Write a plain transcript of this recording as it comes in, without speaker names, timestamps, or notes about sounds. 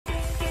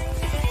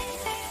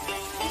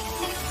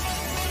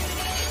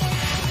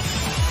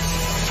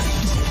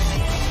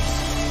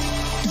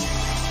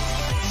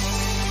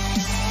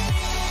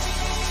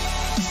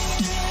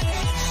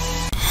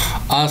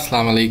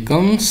अस्सलाम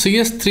वालेकुम।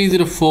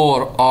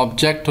 CS304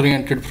 object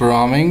oriented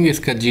programming,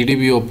 इसका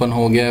GDB ओपन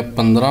हो गया है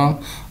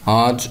 15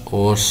 आज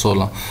और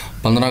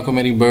 15 को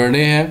मेरी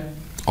बर्थडे है।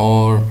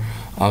 और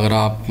अगर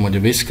आप मुझे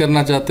विश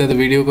करना चाहते हैं तो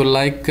वीडियो को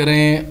लाइक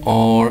करें,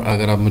 और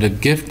अगर आप मुझे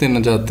गिफ्ट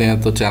देना चाहते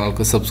हैं तो चैनल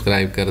को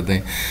सब्सक्राइब कर दें।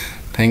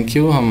 Thank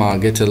you. हम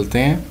आगे चलते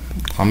हैं।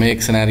 हमें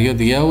एक सिनेरियो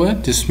दिया हुआ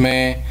है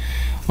जिसमें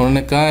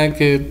उन्होंने कहा है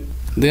कि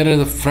there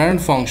is a friend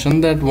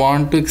function that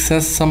want to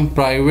access some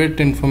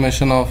private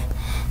information of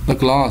the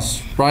class.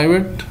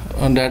 Private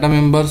data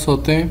members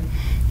होते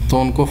हैं तो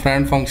उनको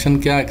फ्रेंड फंक्शन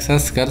क्या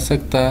एक्सेस कर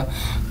सकता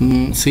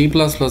है।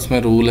 C++ में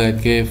रूल है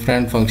कि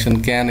friend function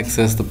can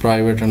access the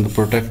private and the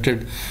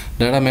protected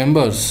data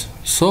members.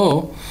 So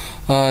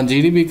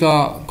GDB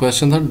का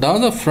क्वेश्चन था,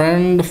 does a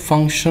friend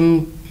function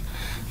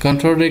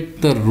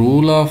contradict the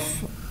rule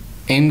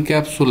of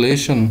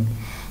encapsulation.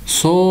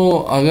 सो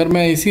अगर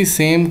मैं इसी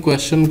सेम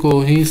क्वेश्चन को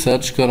ही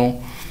सर्च करूं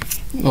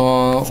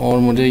और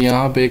मुझे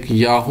यहाँ पे एक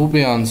याहू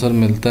पे आंसर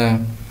मिलता है,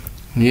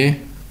 ये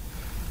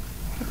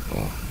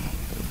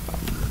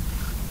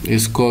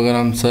इसको अगर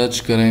हम सर्च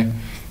करें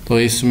तो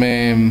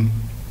इसमें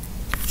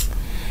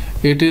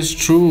it is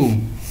true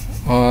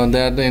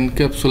that the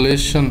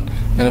encapsulation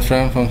and a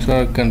friend function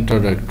are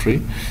contradictory.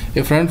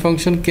 A friend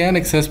function can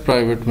access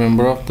private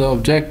member of the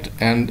object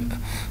and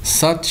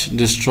such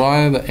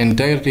destroy the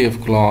integrity of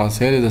class.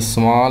 Here is a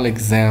small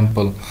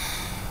example.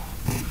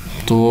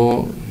 तो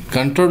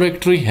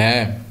contradictory है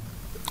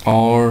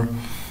और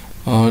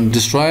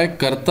destroy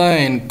करता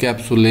है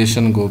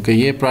encapsulation को कि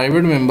ये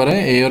private member है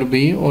A और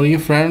B, और ये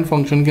फ्रेंड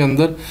फंक्शन के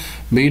अंदर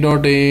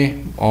B.A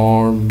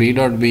और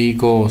B.B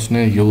को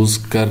उसने यूज़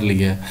कर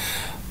लिया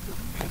है।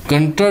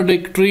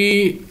 कंट्राडिक्टरी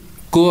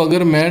को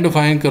अगर मैं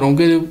डिफाइन करूँ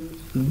कि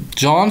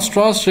John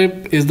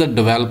स्ट्रॉस्ट्रिप is the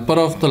developer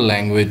of the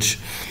language,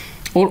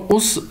 और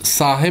उस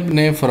साहिब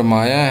ने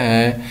फरमाया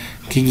है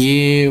कि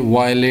ये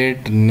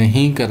वायलेट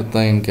नहीं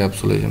करता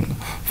encapsulation.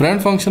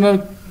 Friend function are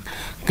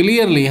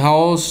clearly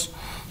how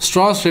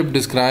स्ट्रॉस्ट्रिप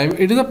describe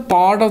it is a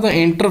part of the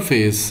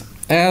interface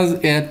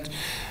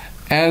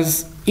as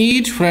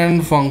each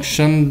friend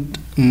function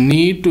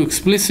need to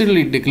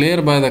explicitly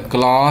declare by the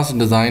class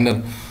designer।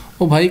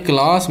 ओ भाई,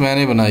 क्लास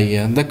मैंने बनाई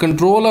है, the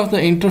control of the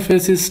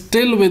interface is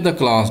still with the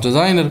class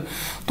designer.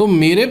 तो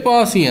मेरे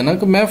पास ही है ना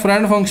कि मैं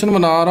फ्रेंड फंक्शन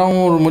बना रहा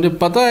हूँ और मुझे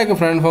पता है कि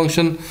फ्रेंड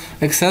फंक्शन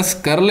एक्सेस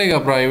कर लेगा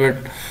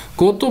प्राइवेट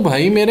को, तो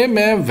भाई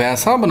मैं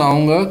वैसा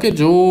बनाऊँगा कि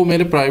जो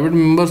मेरे प्राइवेट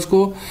मेंबर्स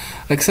को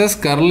एक्सेस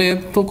कर ले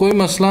तो कोई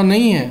मसला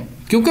नहीं है,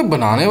 क्योंकि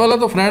बनाने वाला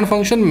तो फ्रेंड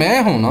फंक्शन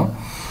मैं हूँ ना।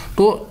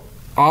 तो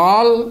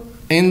all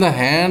in the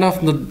hand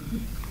of the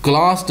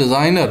class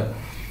designer.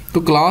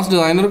 तो क्लास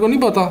डिज़ाइनर को नहीं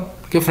पता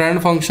कि फ्रेंड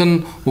फंक्शन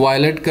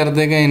वायलेट कर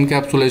देगा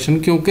इनकैप्सुलेशन,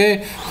 क्योंकि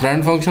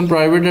friend function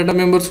private data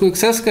members को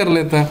एक्सेस कर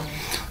लेता है।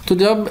 तो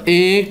जब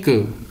एक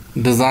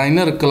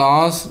डिज़ाइनर,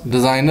 क्लास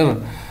डिज़ाइनर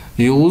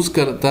यूज़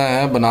करता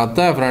है,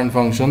 बनाता है फ्रेंड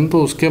फंक्शन,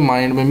 तो उसके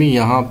माइंड में भी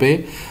यहाँ पे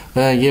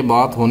ये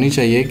बात होनी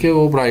चाहिए कि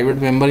वो प्राइवेट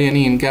मेंबर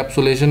यानी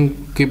इनकैप्सुलेशन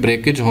की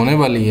ब्रेकेज होने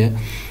वाली है।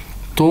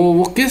 तो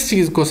वो किस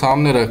चीज़ को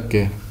सामने रख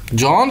के,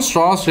 जॉन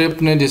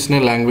स्ट्रॉस्ट्रिप ने जिसने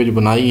लैंग्वेज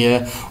बनाई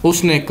है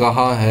उसने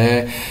कहा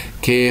है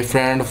कि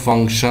फ्रेंड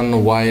फंक्शन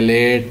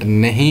वायलेट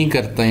नहीं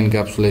करता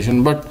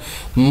इनकैप्सुलेशन, बट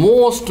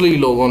मोस्टली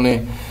लोगों ने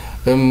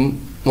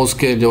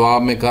उसके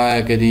जवाब में कहा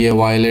है कि जी ये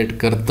वायलेट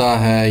करता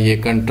है, ये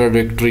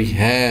कंट्राडिक्टरी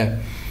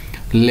है।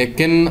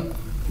 लेकिन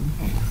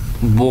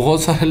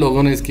बहुत सारे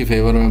लोगों ने इसकी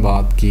फेवर में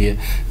बात की है।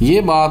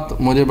 ये बात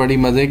मुझे बड़ी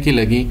मज़े की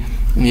लगी।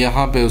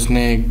 यहाँ पे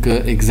उसने एक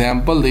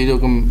एग्जाम्पल दी जो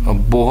कि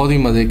बहुत ही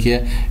मज़े की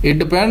है। It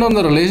depend on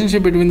the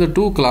relationship between the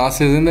two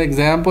classes. In the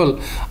example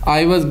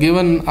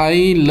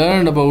I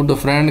learn about the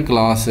friend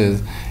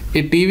classes,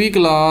 A TV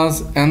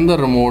class and the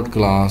remote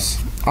class.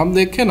 अब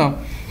देखें ना,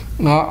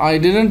 I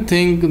didn't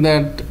think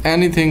that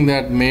anything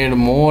that made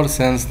more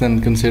sense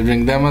than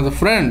considering them as a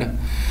friend.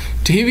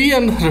 TV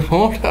and the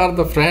remote are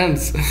the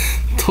friends.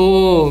 तो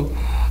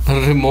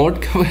remote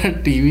का वह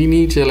TV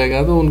नहीं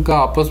चलेगा तो उनका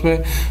आपस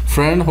में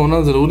फ्रेंड होना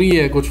ज़रूरी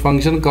है। कुछ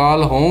फंक्शन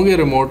कॉल होंगे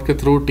रिमोट के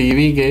थ्रू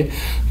TV के,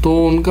 तो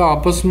उनका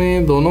आपस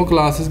में दोनों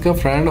क्लासेस का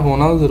फ्रेंड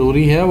होना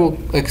ज़रूरी है, वो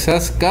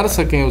एक्सेस कर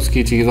सकें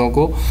उसकी चीज़ों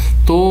को।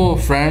 तो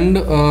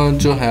फ्रेंड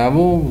जो है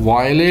वो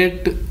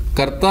वायलेट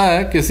करता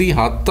है किसी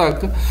हद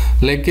तक,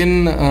 लेकिन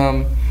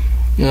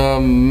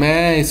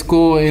मैं इसको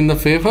इन द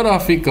फेवर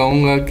ऑफ ही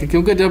कहूँगा कि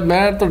क्योंकि जब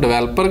मैं तो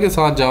डेवलपर के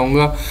साथ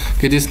जाऊँगा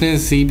कि जिसने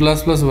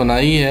C++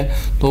 बनाई है,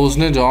 तो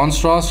उसने जॉन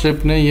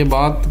स्ट्रॉस्ट्रिप ने ये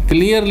बात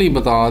क्लियरली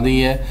बता दी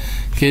है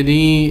कि जी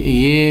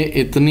ये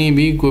इतनी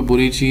भी कोई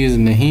बुरी चीज़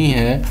नहीं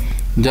है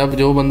जब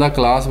जो बंदा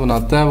क्लास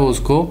बनाता है वो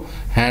उसको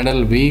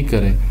हैंडल भी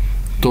करे,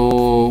 तो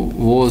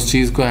वो उस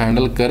चीज़ को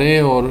हैंडल करे।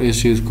 और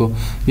इस चीज़ को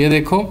ये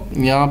देखो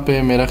यहाँ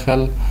पे मेरा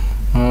ख्याल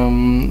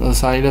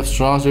side of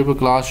StrongStrip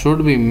class should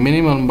be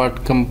minimum but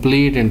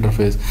complete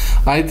interface.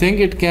 I think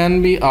it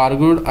can be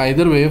argued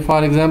either way. For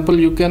example,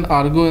 you can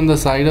argue in the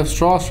side of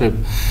StrongStrip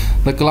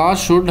the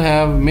class should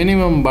have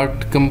minimum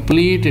but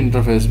complete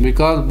interface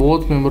because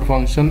both member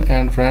function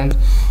and friends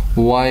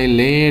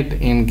violate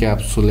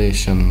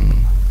encapsulation.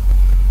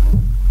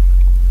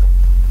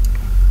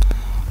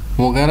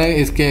 वो कह रहे हैं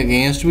इसके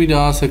against भी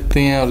जा सकते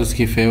हैं और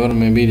इसकी फेवर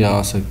में भी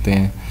जा सकते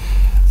हैं.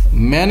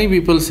 मैनी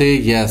पीपल से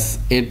yes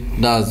it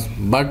does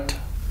but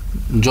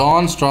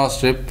John straw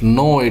strip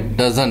no it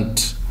doesn't.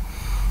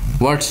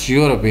 What's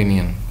your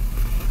opinion?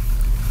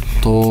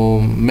 तो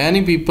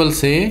मैनी पीपल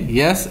से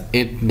yes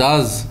it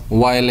does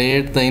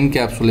violate the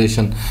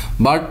encapsulation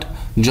but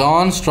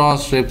John straw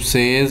strip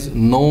says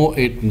no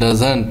it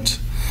doesn't.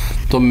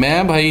 तो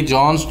मैं भाई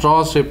John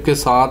straw strip के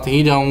साथ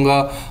ही जाऊंगा,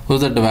 who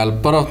is the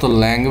developer of the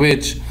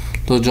language.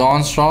 तो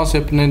John straw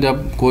strip ने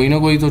जब कोई ना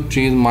कोई तो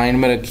चीज़ माइंड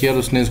में रखी है और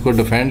उसने इसको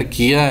डिफेंड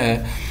किया है,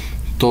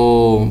 तो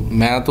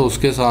मैं तो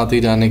उसके साथ ही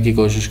जाने की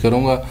कोशिश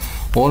करूंगा.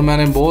 और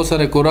मैंने बहुत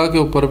सारे कुरा के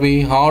ऊपर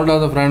भी, how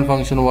does the friend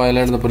function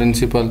violate the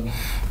principal.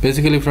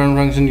 Basically friend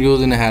function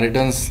use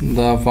inheritance.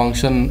 The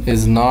function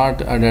is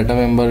not a data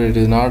member, it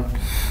is not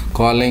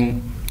calling.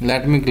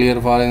 Let me clear.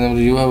 For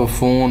example, you have a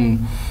phone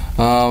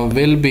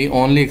will be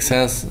only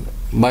accessed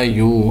by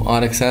you or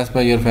accessed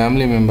by your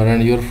family member,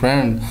 and your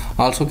friend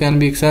also can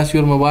be accessed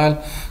your mobile,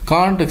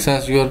 can't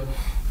access your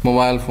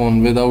mobile phone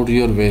without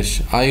your wish.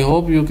 I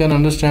hope you can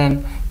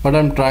understand what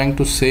I'm trying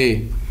to say.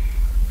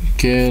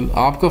 कि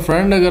आपका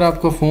friend अगर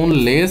आपका phone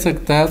ले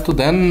सकता है तो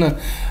then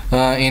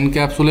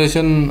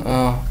encapsulation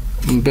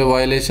पे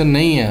violation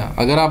नहीं है.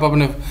 अगर आप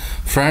अपने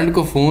फ्रेंड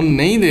को फ़ोन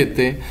नहीं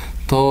देते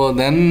तो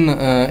देन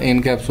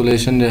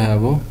इनकैप्सुलेशन जो है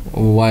वो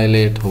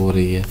वायलेट हो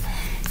रही है.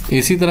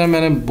 इसी तरह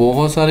मैंने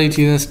बहुत सारी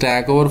चीज़ें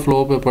स्टैक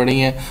ओवरफ्लो पे पढ़ी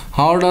हैं.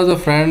 How does a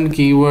friend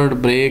keyword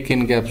break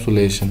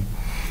encapsulation.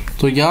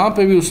 तो यहाँ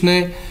पे भी उसने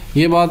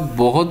ये बात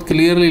बहुत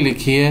क्लियरली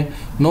लिखी है.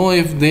 Know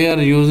if they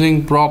are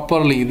using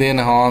properly they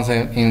enhance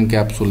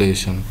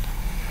encapsulation.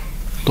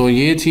 तो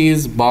ये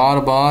चीज़ बार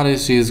बार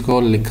इस चीज़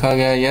को लिखा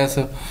गया. Yes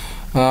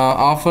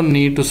often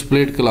need to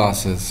split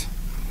classes.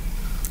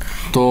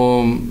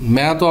 तो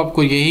मैं तो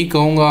आपको यही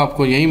कहूँगा,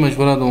 आपको यही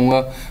मशवरा दूंगा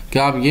कि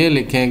आप ये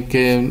लिखें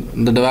कि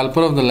the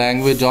developer of the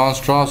language zone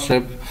straw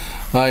strip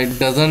it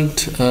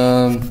doesn't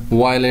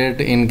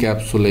violet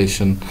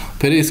encapsulation.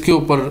 फिर इसके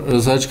ऊपर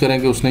रिसर्च करें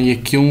कि उसने ये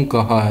क्यों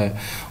कहा है,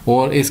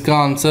 और इसका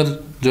आंसर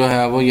जो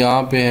है वो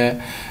यहाँ पे है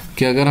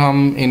कि अगर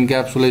हम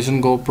इनकैप्सुलेशन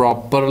को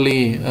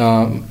प्रॉपरली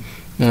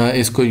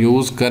इसको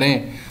यूज़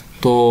करें,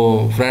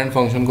 तो फ्रेंड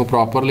फंक्शन को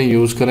प्रॉपरली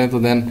यूज़ करें, तो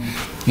देन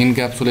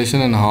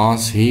इनकैप्सुलेशन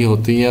एनहांस ही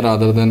होती है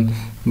रादर देन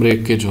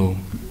ब्रेकेज हो.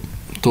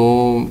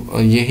 तो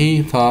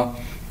यही था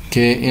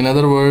कि in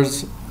other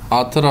words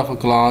author of a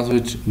class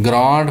which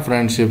grant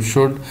friendship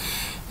should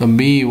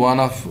be one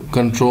of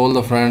control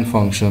the friend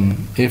function.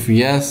 If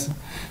yes,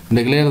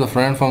 declare the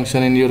friend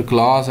function in your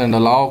class and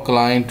allow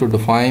client to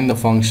define the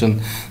function.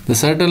 They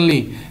certainly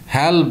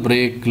hell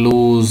break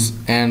loose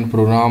and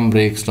program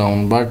breaks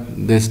down, but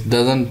this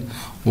doesn't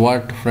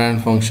what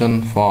friend function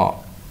for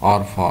or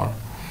for.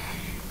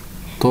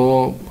 तो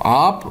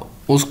आप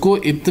उसको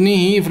इतनी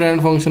ही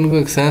friend function को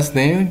access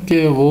दें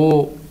कि वो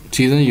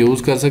चीज़ें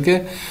use कर सके.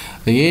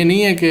 ये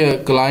नहीं है कि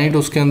क्लाइंट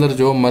उसके अंदर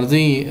जो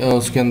मर्ज़ी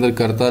उसके अंदर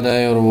करता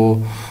जाए और वो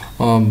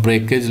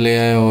ब्रेकेज ले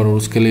आए और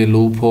उसके लिए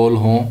लूप होल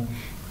हों.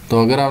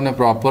 तो अगर आपने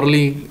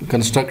प्रॉपरली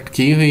कंस्ट्रक्ट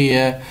की हुई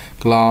है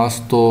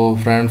क्लास, तो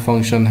फ्रेंड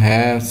फंक्शन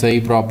है सही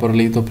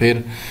प्रॉपरली, तो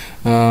फिर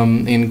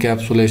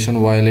इनकैप्सुलेशन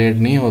वायलेट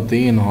नहीं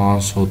होती,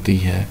 इन्हांस होती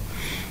है.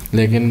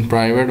 लेकिन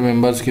प्राइवेट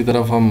मेंबर्स की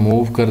तरफ हम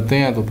मूव करते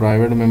हैं तो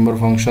प्राइवेट मेंबर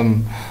फंक्शन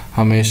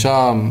हमेशा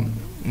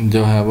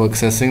जो है वो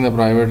एक्सेसिंग द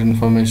प्राइवेट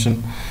इंफॉर्मेशन,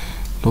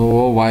 तो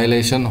वो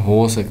वायलेशन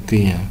हो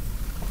सकती है.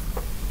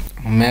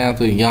 मैं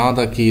तो यहाँ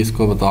तक ही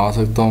इसको बता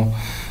सकता हूँ.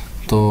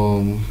 तो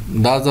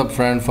does the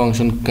friend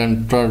function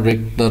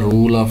contradict the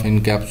rule of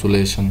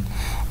encapsulation.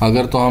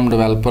 अगर तो हम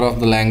डेवलपर ऑफ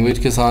द लैंग्वेज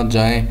के साथ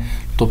जाएं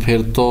तो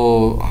फिर तो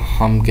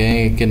हम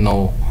कहेंगे कि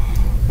नो,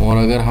 और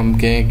अगर हम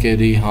कहें कि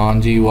जी हाँ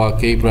जी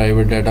वाकई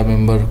प्राइवेट डाटा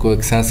मेंबर को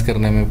एक्सेस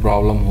करने में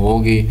प्रॉब्लम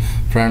होगी,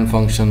 फ्रेंड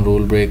फंक्शन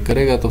रूल ब्रेक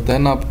करेगा, तो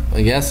दैन आप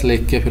यस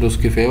लिख के फिर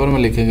उसकी फेवर में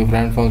लिखें कि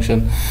फ्रेंड फंक्शन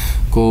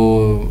को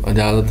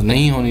इजाज़त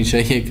नहीं होनी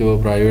चाहिए कि वो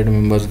प्राइवेट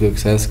मेंबर्स को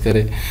एक्सेस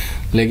करे.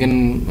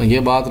 लेकिन ये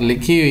बात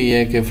लिखी हुई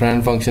है कि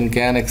friend function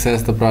can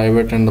access the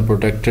private and the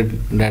protected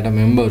data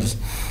members.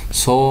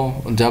 सो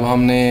जब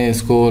हमने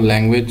इसको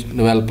लैंग्वेज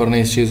डेवलपर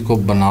ने इस चीज़ को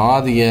बना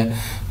दिया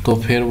है तो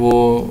फिर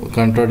वो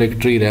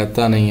कंट्राडिक्टरी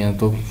रहता नहीं है.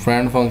 तो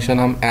फ्रेंड फंक्शन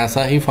हम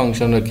ऐसा ही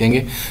फंक्शन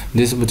रखेंगे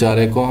जिस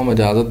बेचारे को हम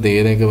इजाज़त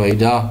दे दें कि भाई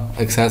जा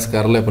एक्सेस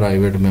कर ले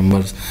प्राइवेट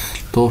मेंबर्स.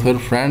 तो फिर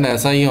फ्रेंड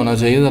ऐसा ही होना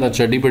चाहिए, ज़रा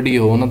चटी पटी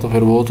हो ना, तो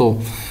फिर वो तो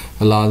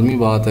लाजमी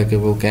बात है कि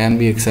वो can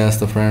be access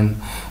the friend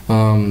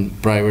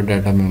private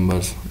data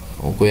members.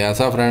 कोई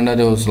ऐसा फ्रेंड है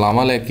जो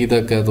सलामा अलैकी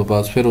तक है तो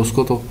बस फिर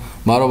उसको तो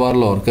बारों बार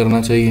लाहौर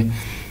करना चाहिए.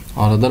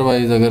 और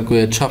अदरवाइज़ अगर कोई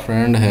अच्छा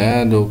फ्रेंड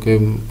है जो कि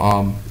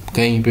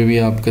कहीं पे भी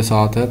आपके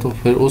साथ है, तो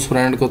फिर उस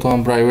फ्रेंड को तो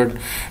हम प्राइवेट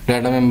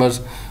डाटा मेंबर्स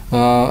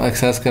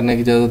एक्सेस करने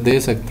की इजाज़त दे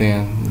सकते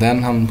हैं.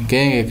 देन हम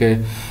कहेंगे कि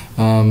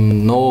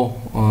no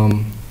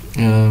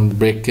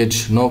breakage,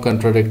 no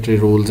contradictory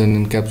rules in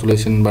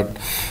encapsulation, but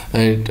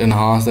it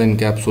enhances the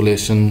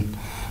encapsulation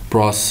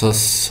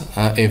process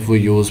if we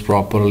use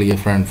properly a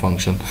friend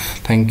function.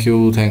 Thank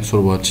you, thanks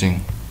for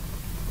watching.